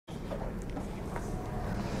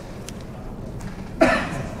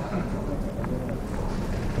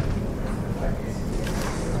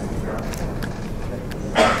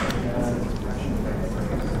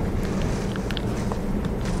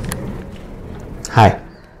Hi.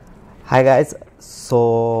 Hi guys.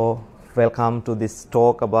 So welcome to this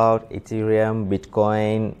talk about Ethereum,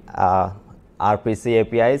 Bitcoin, RPC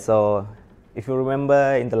API. So if you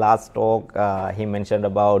remember in the last talk, he mentioned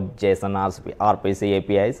about JSON RPC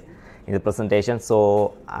APIs in the presentation.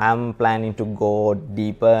 So I'm planning to go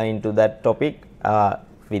deeper into that topic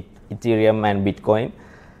with Ethereum and Bitcoin.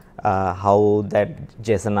 How that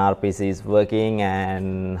JSON RPC is working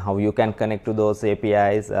and how you can connect to those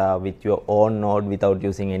APIs with your own node without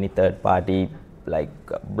using any third party like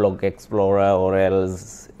Block Explorer or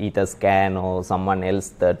else Etherscan or someone else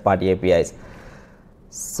third party APIs.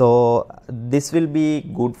 So this will be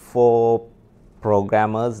good for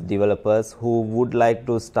programmers, developers who would like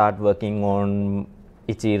to start working on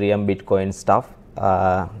Ethereum, Bitcoin stuff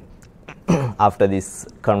after this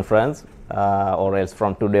conference. Or else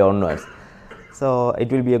from today onwards. So it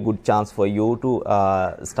will be a good chance for you to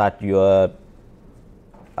start your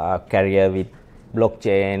career with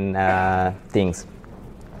blockchain things.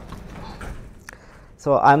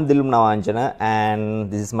 So I'm Dilum Navanjana and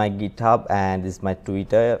this is my GitHub and this is my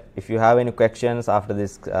Twitter. If you have any questions after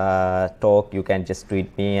this talk, you can just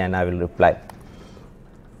tweet me and I will reply.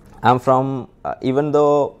 I'm from, even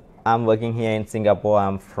though I'm working here in Singapore,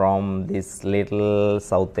 I'm from this little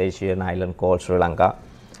South Asian island called Sri Lanka.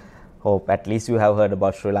 Hope at least you have heard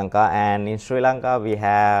about Sri Lanka. And in Sri Lanka we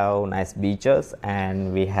have nice beaches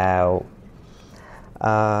and we have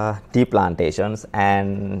tea plantations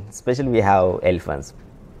and especially we have elephants.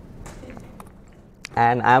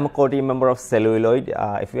 And I'm a core team member of Celluloid.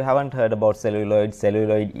 If you haven't heard about Celluloid,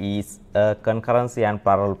 Celluloid is a concurrency and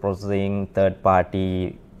parallel processing third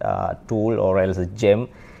party tool or else a gem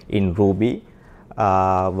in Ruby,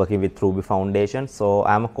 working with Ruby Foundation. So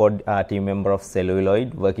I'm a core team member of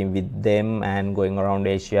Celluloid, working with them and going around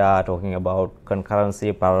Asia talking about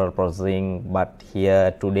concurrency, parallel processing, but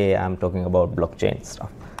here today I'm talking about blockchain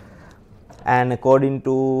stuff. And according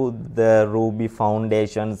to the Ruby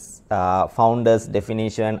Foundation's founder's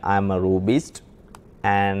definition, I'm a Rubyist.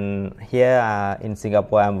 And here in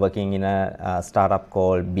Singapore I'm working in a startup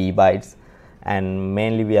called BBytes, and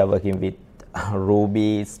mainly we are working with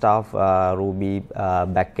Ruby stuff, Ruby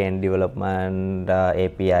backend development,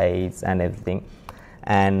 APIs and everything.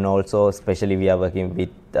 And also especially we are working with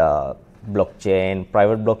blockchain,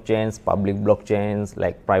 private blockchains, public blockchains,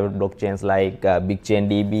 like private blockchains like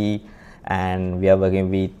BigchainDB, and we are working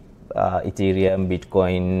with Ethereum,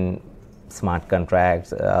 Bitcoin, smart contracts,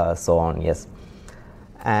 so on. Yes.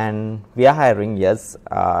 And we are hiring. Yes.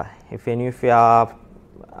 If any of you are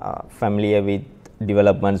familiar with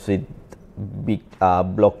developments with big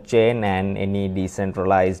blockchain and any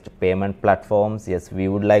decentralized payment platforms, yes, we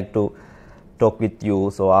would like to talk with you.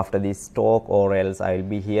 So after this talk or else I will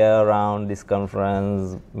be here around this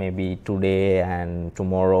conference maybe today and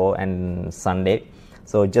tomorrow and Sunday.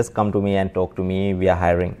 So just come to me and talk to me. We are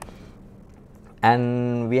hiring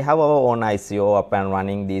and we have our own ICO up and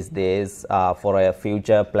running these days for a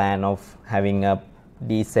future plan of having a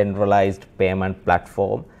decentralized payment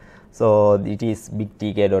platform. So it is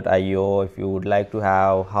bigtk.io. If you would like to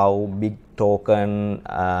have how big token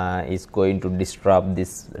is going to disrupt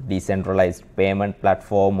this decentralized payment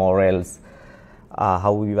platform, or else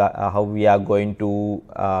how we are going to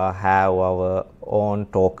have our own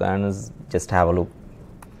tokens, just have a look.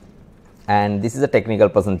 And this is a technical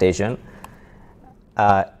presentation,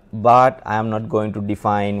 but I am not going to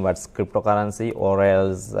define what's cryptocurrency, or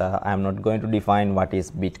else I am not going to define what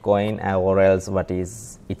is Bitcoin or else what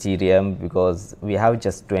is Ethereum, because we have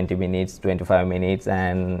just 20 minutes, 25 minutes,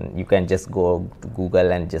 and you can just go to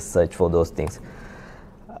Google and just search for those things.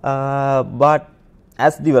 But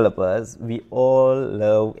as developers, we all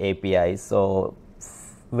love APIs. So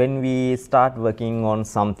when we start working on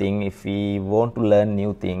something, if we want to learn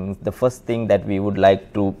new things, the first thing that we would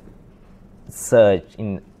like to search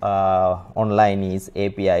in online is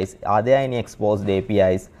APIs. Are there any exposed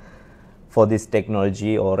APIs for this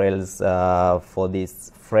technology, or else for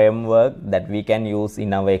this framework that we can use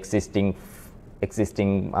in our existing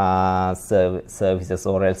services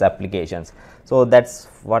or else applications? So that's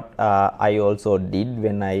what I also did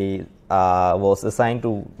when I was assigned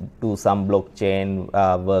to do some blockchain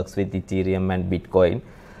works with Ethereum and Bitcoin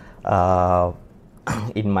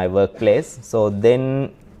in my workplace. So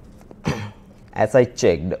then as I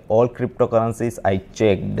checked all cryptocurrencies, I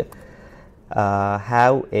checked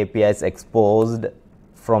have APIs exposed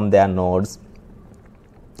from their nodes,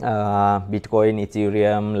 Bitcoin,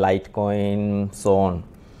 Ethereum, Litecoin, so on.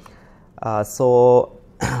 So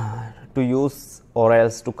to use or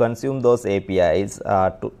else to consume those APIs,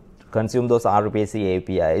 to consume those RPC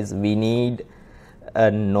APIs, we need a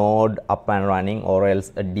node up and running or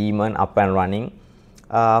else a daemon up and running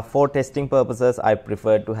For testing purposes, I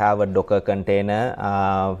prefer to have a Docker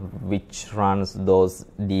container which runs those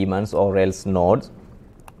daemons or else nodes.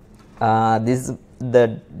 This is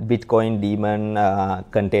the Bitcoin daemon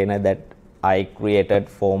container that I created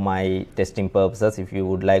for my testing purposes. If you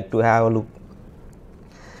would like to have a look,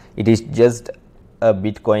 it is just a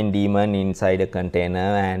Bitcoin daemon inside a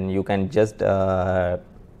container, and you can just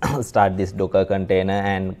start this Docker container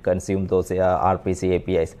and consume those RPC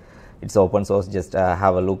APIs. It's open source, just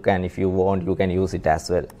have a look, and if you want you can use it as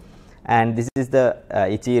well. And this is the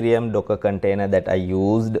Ethereum Docker container that I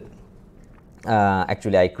used.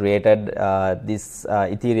 Actually, I created this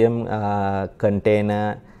Ethereum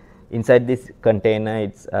container. Inside this container,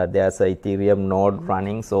 it's there's a Ethereum node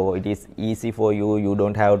running, so it is easy for you. You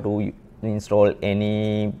don't have to install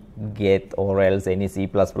any Get or else any C++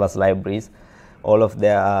 libraries. All of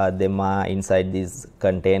them are inside this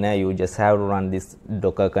container. You just have to run this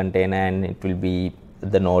Docker container and it will be,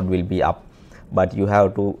 the node will be up, but you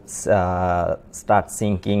have to start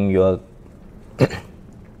syncing your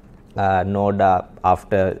node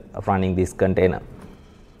after running this container.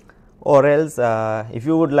 Or else if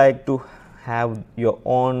you would like to have your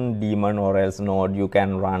own daemon or else node, you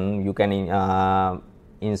can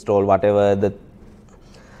install whatever the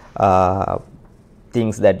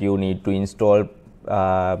things that you need to install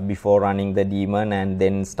before running the daemon, and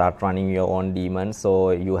then start running your own daemon.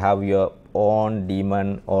 So you have your own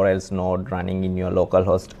daemon or else node running in your local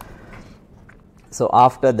host. So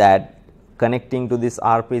after that, connecting to this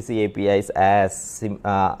RPC APIs as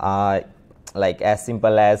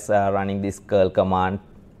simple as running this curl command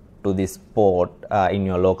to this port in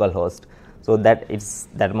your local host. So that it's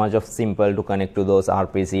that much of simple to connect to those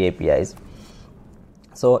RPC APIs.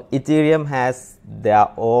 So Ethereum has their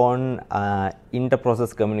own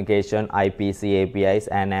inter-process communication IPC APIs,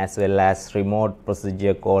 and as well as remote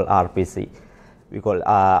procedure call RPC. We call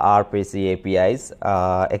RPC APIs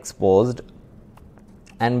exposed.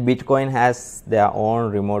 And Bitcoin has their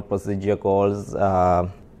own remote procedure calls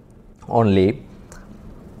only.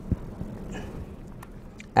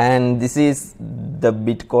 And this is the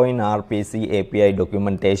Bitcoin RPC API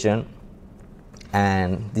documentation,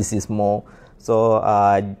 and this is more. So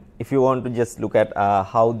if you want to just look at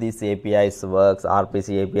how these APIs works,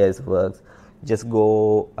 RPC APIs works, just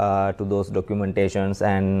go to those documentations,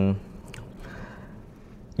 and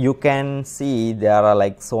you can see there are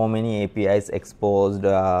like so many APIs exposed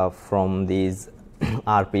from these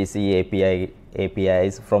RPC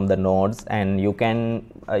APIs from the nodes, and you can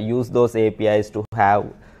use those APIs to have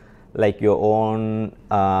like your own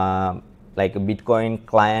like a Bitcoin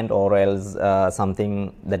client, or else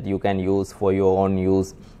something that you can use for your own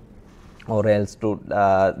use, or else to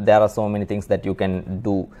there are so many things that you can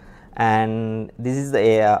do. And this is the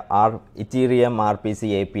Ethereum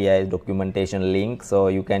RPC API documentation link, so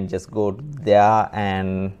you can just go there,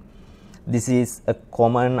 and this is a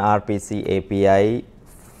common RPC API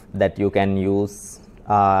that you can use.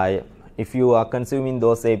 If you are consuming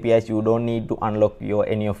those APIs, you don't need to unlock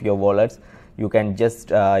any of your wallets. You can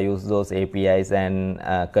just use those APIs and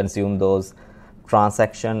consume those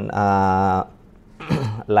transaction.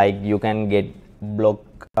 Like you can get block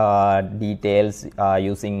details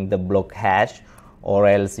using the block hash, or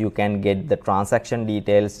else you can get the transaction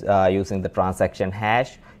details using the transaction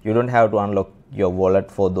hash. You don't have to unlock your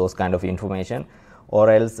wallet for those kind of information. Or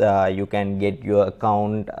else you can get your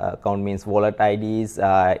account means wallet IDs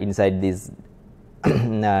inside this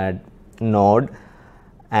node,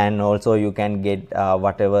 and also you can get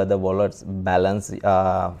whatever the wallet's balance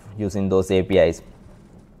using those APIs.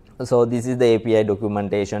 So this is the API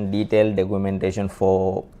documentation, detailed documentation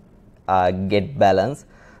for get balance.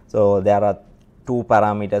 So there are two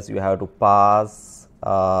parameters you have to pass.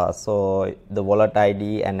 So the wallet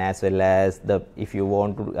ID, and as well as if you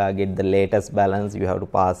want to get the latest balance, you have to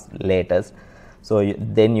pass latest. So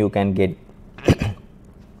then you can get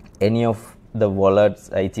any of the wallets,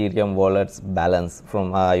 Ethereum wallets balance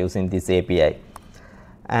from using this API.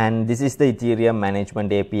 And this is the Ethereum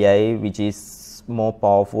management API, which is more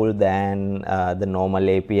powerful than the normal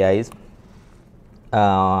APIs.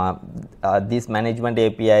 These management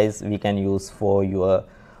APIs we can use for your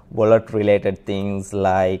wallet related things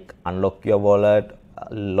like unlock your wallet,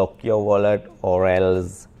 lock your wallet, or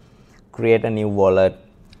else create a new wallet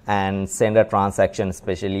and send a transaction.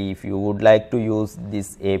 Especially if you would like to use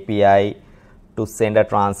this API to send a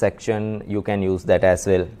transaction, you can use that as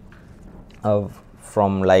well.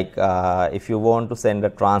 From like if you want to send a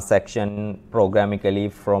transaction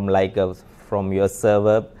programmatically from your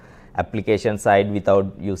server application side without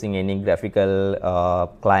using any graphical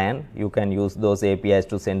client, you can use those APIs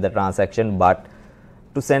to send the transaction. But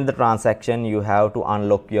To send the transaction, you have to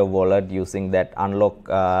unlock your wallet using that unlock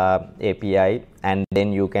API, and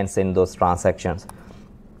then you can send those transactions.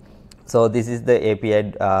 So this is the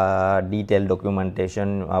API detailed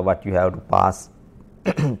documentation what you have to pass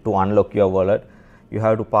to unlock your wallet. You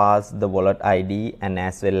have to pass the wallet ID and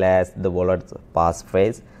as well as the wallet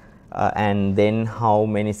passphrase, and then how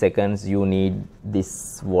many seconds you need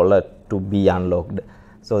this wallet to be unlocked.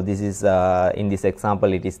 So this is in this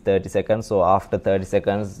example it is 30 seconds. So after 30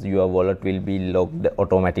 seconds your wallet will be locked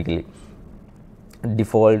automatically.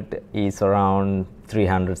 Default is around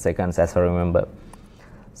 300 seconds as I remember.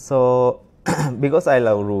 So because I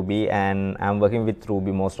love Ruby and I'm working with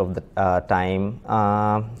Ruby most of the time,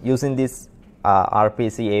 using this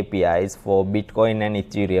RPC APIs for Bitcoin and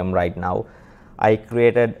Ethereum right now, I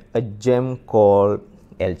created a gem called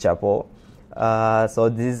El Chapo. So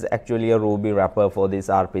this is actually a Ruby wrapper for this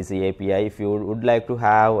RPC API. If you would like to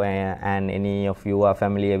have and any of you are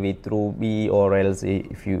familiar with Ruby, or else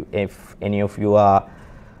if any of you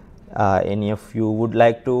would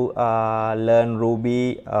like to learn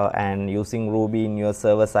Ruby and using Ruby in your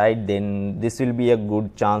server side, then this will be a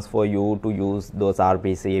good chance for you to use those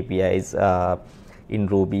RPC APIs in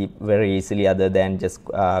Ruby very easily, other than just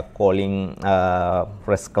calling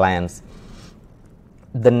REST clients.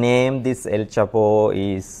 The name this El Chapo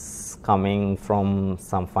is coming from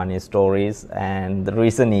some funny stories, and the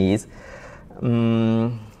reason is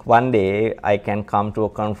one day I can come to a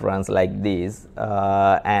conference like this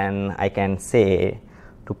and I can say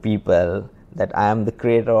to people that I am the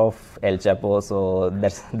creator of El Chapo. So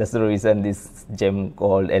that's the reason this gem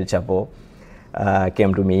called El Chapo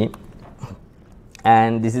came to me.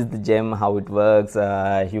 And this is the gem, how it works.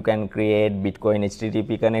 You can create Bitcoin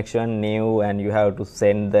HTTP connection new, and you have to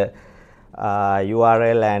send the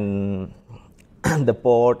URL and the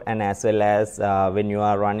port, and as well as when you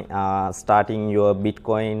are running starting your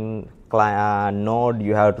Bitcoin node,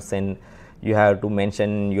 you have to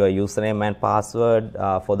mention your username and password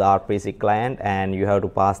for the RPC client, and you have to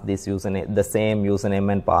pass this the same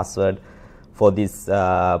username and password for this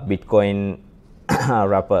Bitcoin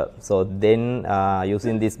wrapper. So then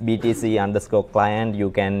using this BTC_client, you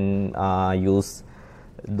can use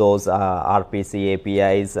those RPC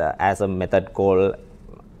APIs as a method call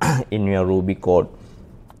in your Ruby code.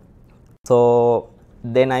 So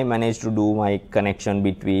then I managed to do my connection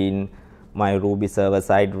between my Ruby server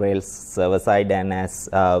side, Rails server side, and as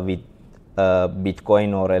with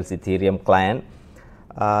Bitcoin or else Ethereum client.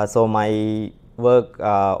 So my work,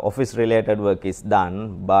 office related work is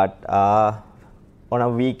done, but on a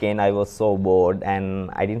weekend I was so bored and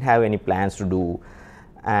I didn't have any plans to do,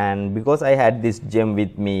 and because I had this gem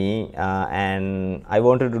with me and I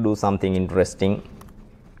wanted to do something interesting,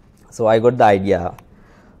 so I got the idea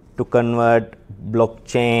to convert a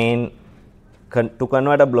blockchain to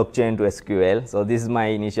SQL. So this is my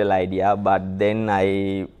initial idea, but then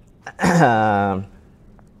I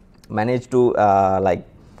managed to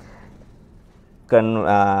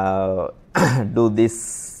do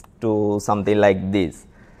this to something like this.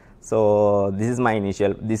 So this was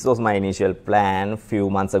my initial plan few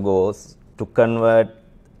months ago, to convert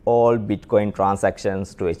all Bitcoin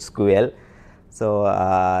transactions to SQL. So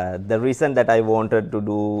the reason that I wanted to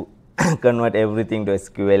do convert everything to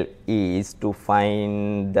SQL is to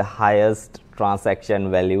find the highest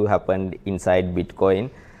transaction value happened inside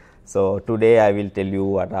Bitcoin. So today I will tell you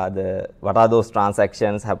what are those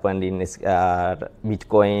transactions happened in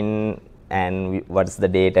Bitcoin, and what's the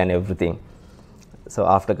date and everything. So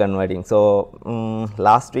after converting, so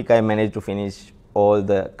last week I managed to finish all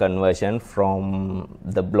the conversion from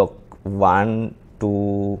the block 1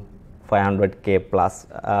 to 500k plus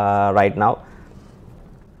right now.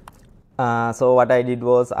 So what I did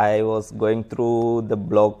was I was going through the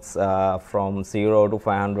blocks from 0 to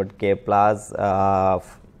 500k plus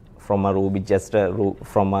from a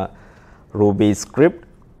Ruby script.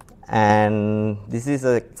 And this is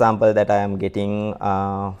an example that I am getting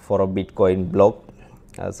for a Bitcoin block.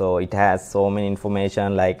 So it has so many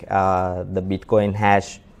information like the Bitcoin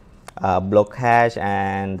hash, block hash,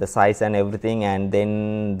 and the size and everything. And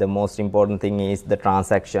then the most important thing is the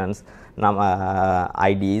transactions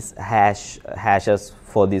IDs, hashes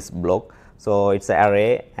for this block. So it's an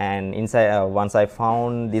array, and inside once I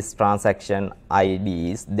found this transaction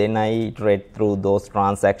IDs, then I read through those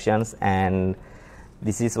transactions, and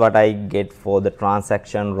this is what I get for the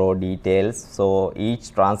transaction raw details. So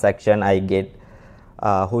each transaction I get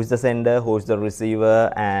who is the sender, who is the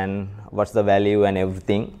receiver, and what's the value and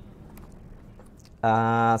everything.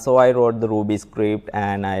 So I wrote the Ruby script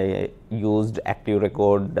and I used active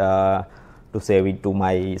record to save it to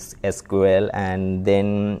my SQL. And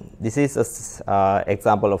then this is a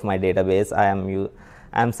example of my database. I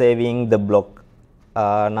am saving the block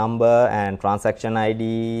number and transaction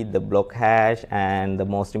ID, the block hash, and the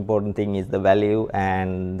most important thing is the value,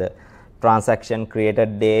 and the transaction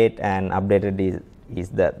created date and updated is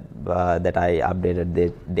that I updated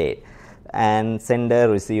the date, and sender,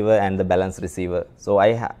 receiver, and the balance receiver. So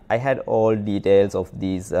I had all details of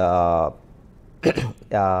these for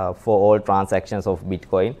all transactions of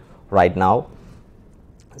Bitcoin right now.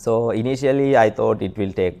 So initially I thought it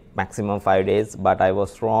will take maximum 5 days, but I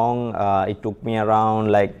was wrong. It took me around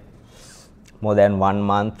like more than 1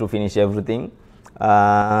 month to finish everything.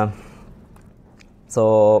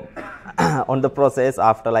 So on the process,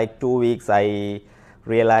 after like 2 weeks, I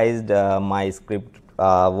realized my script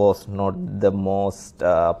was not the most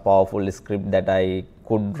powerful script that I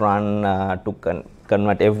could run to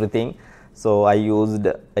convert everything. So I used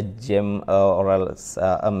a gem or else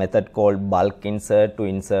a method called bulk insert to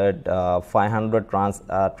insert 500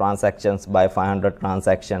 transactions by 500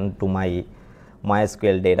 transactions to my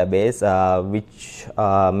MySQL database, which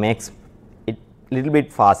makes it a little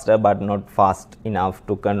bit faster, but not fast enough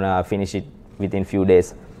to finish it within few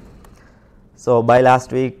days. So by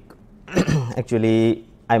last week, actually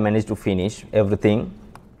I managed to finish everything.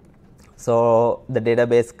 So the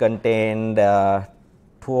database contained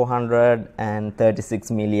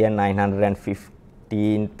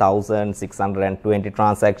 236,915,620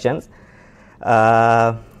 transactions,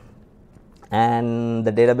 and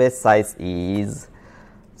the database size is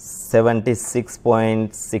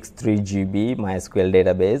 76.63 GB MySQL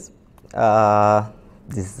database.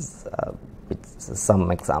 This is it's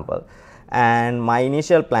some example. And my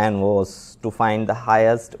initial plan was to find the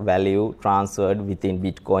highest value transferred within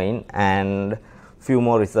Bitcoin, and few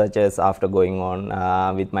more researches after going on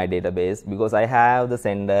with my database, because I have the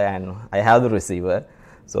sender and I have the receiver.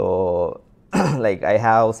 So like I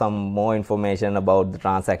have some more information about the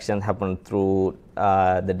transaction happened through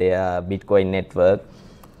the Bitcoin network.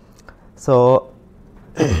 So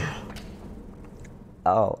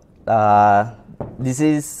this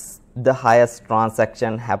is the highest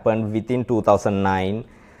transaction happened within 2009.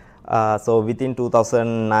 So within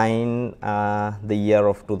 2009, the year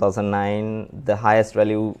of 2009, the highest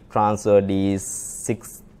value transferred is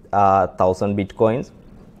 6,000 Bitcoins.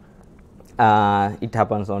 It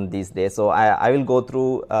happens on this day. So I will go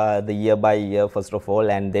through the year by year first of all,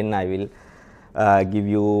 and then I will give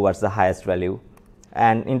you what's the highest value.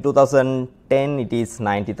 And in 2010, it is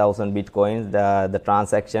 90,000 Bitcoins. The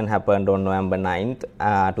transaction happened on November 9th,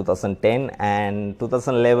 2010, and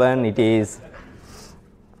 2011 it is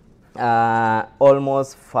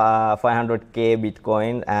almost 500k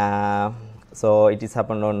Bitcoin. So it is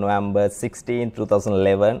happened on November 16,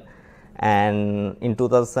 2011, and in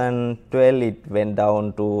 2012 it went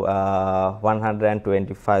down to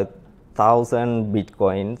 125,000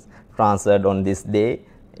 Bitcoins transferred on this day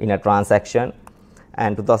in a transaction.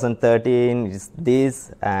 And 2013 is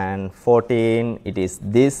this, and 14 it is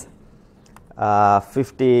this,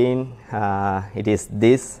 15 it is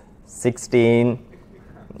this, 16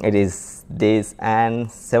 it is this, and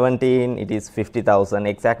 17 it is 50,000,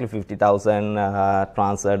 exactly 50,000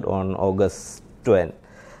 transferred on August 2nd,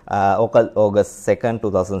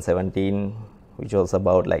 2017, which was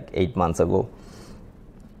about like 8 months ago.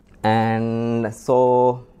 And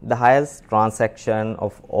so the highest transaction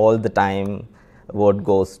of all the time what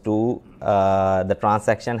goes to the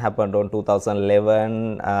transaction happened on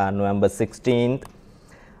 2011 November 16th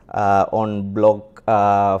on block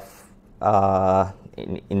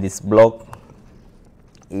in this block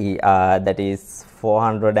that is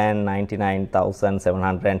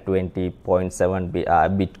 499,720.7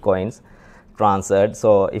 Bitcoins transferred.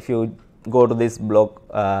 So if you go to this block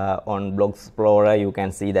on Block Explorer, you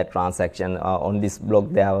can see that transaction. On this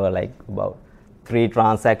block there were like about 3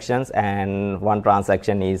 transactions, and 1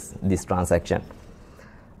 transaction is this transaction.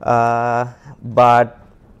 But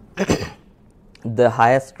the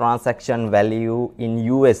highest transaction value in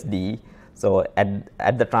USD, so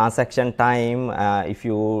at the transaction time, if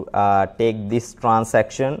you take this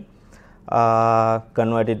transaction,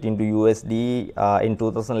 convert it into USD, in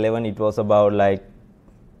 2011 it was about like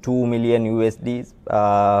 2 million USDs,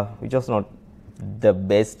 which was not the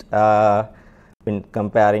best in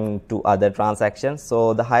comparing to other transactions.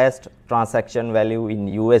 So the highest transaction value in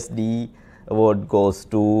USD award goes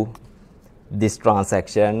to this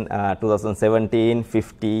transaction, 2017,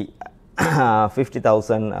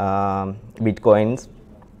 50,000 Bitcoins.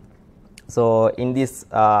 So in this,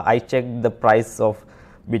 I checked the price of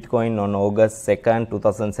Bitcoin on August 2nd,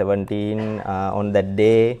 2017. On that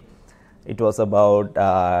day, it was about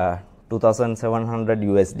 2,700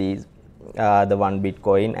 USD, the one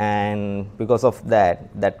Bitcoin, and because of that,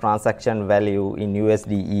 that transaction value in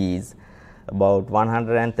USD is about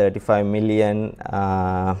 135 million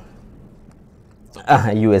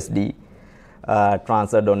USD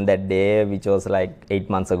transferred on that day, which was like 8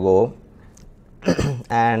 months ago.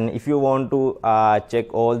 And if you want to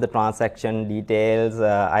check all the transaction details,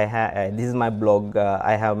 this is my blog.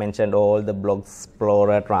 I have mentioned all the blog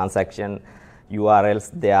explorer transaction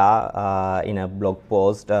URLs there in a blog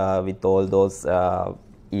post with all those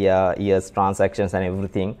years transactions and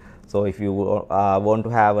everything. So if you want to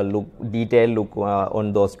have a detailed look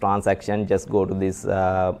on those transactions, just go to this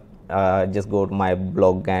just go to my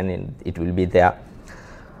blog and it will be there.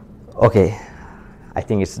 Okay, I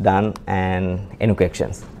think it's done. And any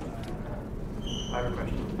questions? I have a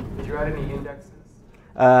question. Did you add any indexes?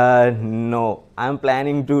 No, I'm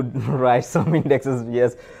planning to write some indexes,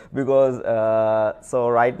 yes, because so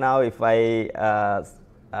right now if I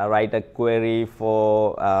write a query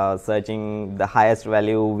for searching the highest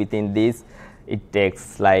value within this, it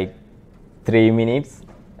takes like 3 minutes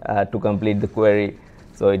to complete the query.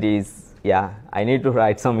 So it is, yeah, I need to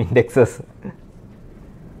write some indexes.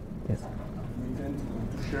 Yes. You intend to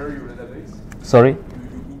share your database? Sorry? Do you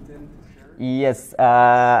intend to share? Yes,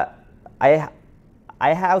 I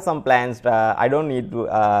have some plans. I don't need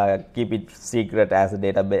to keep it secret as a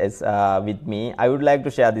database with me. I would like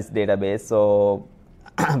to share this database. So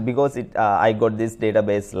because I got this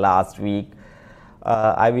database last week,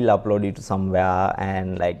 I will upload it somewhere,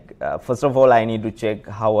 and like first of all I need to check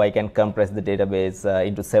how I can compress the database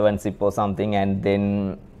into 7-zip or something, and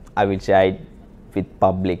then I will share it with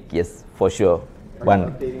public. Yes, for sure. Are you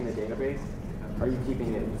updating the database? Are you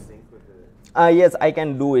keeping it in sync with the? Yes, I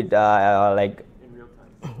can do it like In real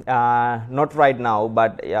time? not right now,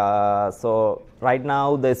 but so right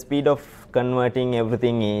now the speed of converting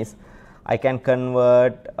everything is I can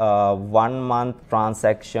convert 1 month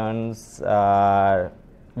transactions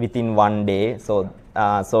within 1 day. So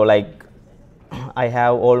so like I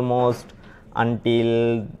have almost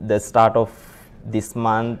until the start of this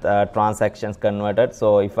month transactions converted.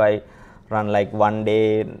 So if I run like 1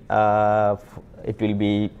 day, it will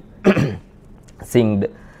be synced.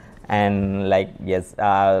 And like yes,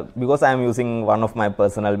 because I am using one of my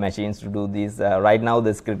personal machines to do this, right now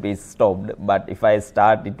the script is stopped, but if I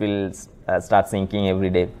start, it will start syncing every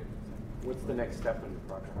day. What's the next step in the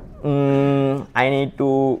project? I need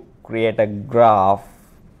to create a graph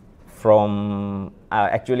from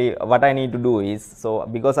actually what I need to do is, so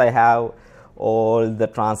because I have all the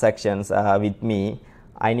transactions with me,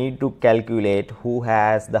 I need to calculate who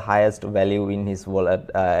has the highest value in his wallet,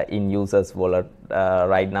 in user's wallet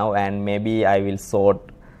right now, and maybe I will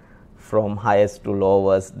sort from highest to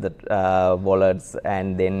lowest the wallets,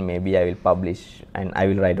 and then maybe I will publish and I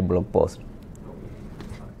will write a blog post.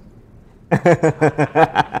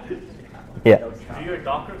 Yeah.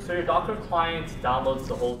 So your Docker client downloads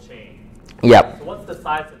the whole chain. Yeah. So what's the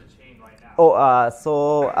size of the chain right now? Oh,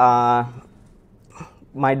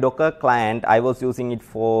 my Docker client, I was using it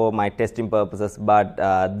for my testing purposes, but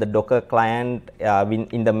the Docker client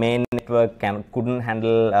in the main network couldn't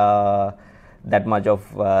handle that much of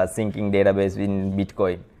syncing database in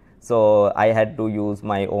Bitcoin. So I had to use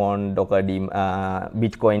my own Docker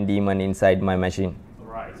Bitcoin daemon inside my machine.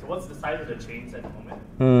 Right. So what's the size of the chains at the moment?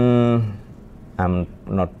 I'm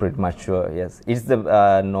not pretty much sure. Yes, it's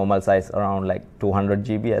the normal size, around like 200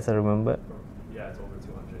 GB as I remember. Yeah, it's over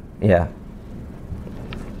 200. Yeah.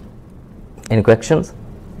 Any questions?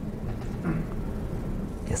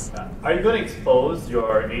 Yes. Are you going to expose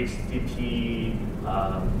your HTTP,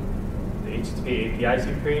 the HTTP APIs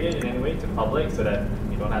you created in any way to public so that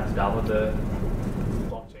you don't have to download the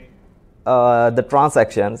blockchain? The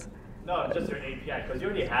transactions. No, just your API, because you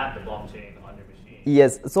already have the blockchain on your machine.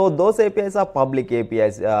 Yes. So those APIs are public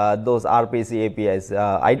APIs. Those RPC APIs.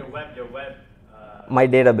 Your web. My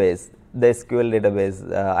database, the SQL database,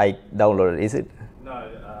 I downloaded. Is it? No.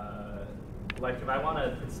 Like if I want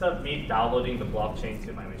to, instead of me downloading the blockchain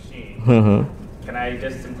to my machine, can I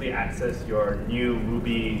just simply access your new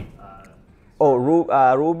Ruby?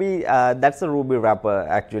 Ruby, that's a Ruby wrapper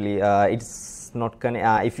actually. It's not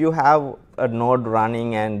if you have a node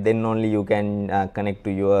running, and then only you can connect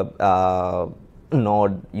to your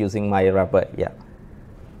node using my wrapper. Yeah.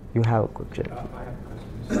 You have a question. I have a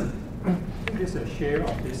question. I think there's a share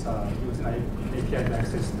of this using API to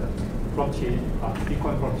access the blockchain,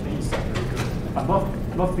 Bitcoin blockchain is very good, but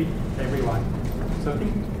not fit everyone. So I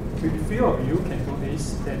think if few of you can do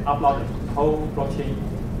this, then upload the whole blockchain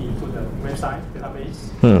into the website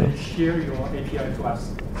database, and share your API to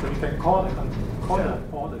us, so you can call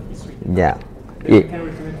all the history. Yeah. then we can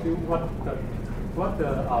recommend you what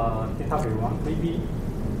the data we want. Maybe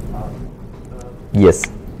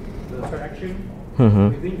Yes. the transaction Mm-hmm.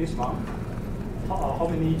 within this month. How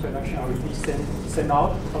many transactions already sent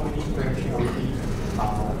out? How many transactions already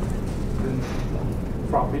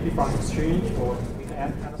from exchange, or we can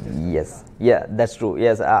analyze? Yes, yeah, that's true.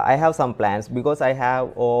 Yes, I have some plans because I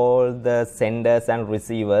have all the senders and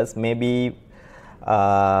receivers. Maybe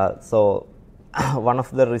so one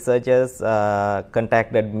of the researchers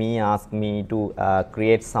contacted me, asked me to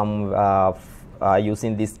create some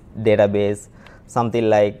using this database, something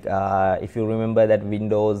like if you remember that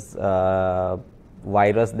Windows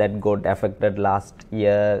virus that got affected last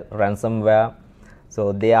year, ransomware.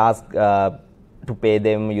 So they asked to pay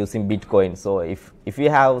them using Bitcoin. So if we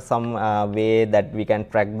have some way that we can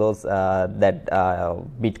track those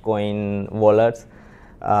Bitcoin wallets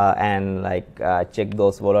and like check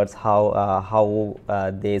those wallets, how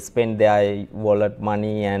they spend their wallet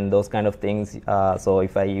money and those kind of things. So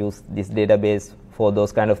if I use this database for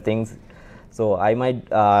those kind of things, so I might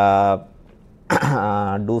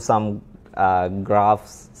do some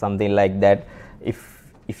graphs, something like that.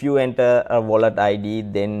 If you enter a wallet ID,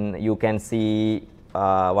 then you can see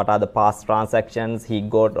what are the past transactions he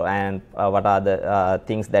got and what are the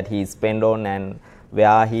things that he spent on and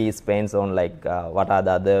where he spends on, like what are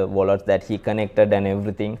the other wallets that he connected and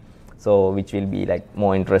everything. So which will be like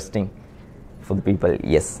more interesting for the people.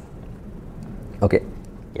 Yes. Okay.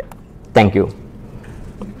 Yeah. Thank you.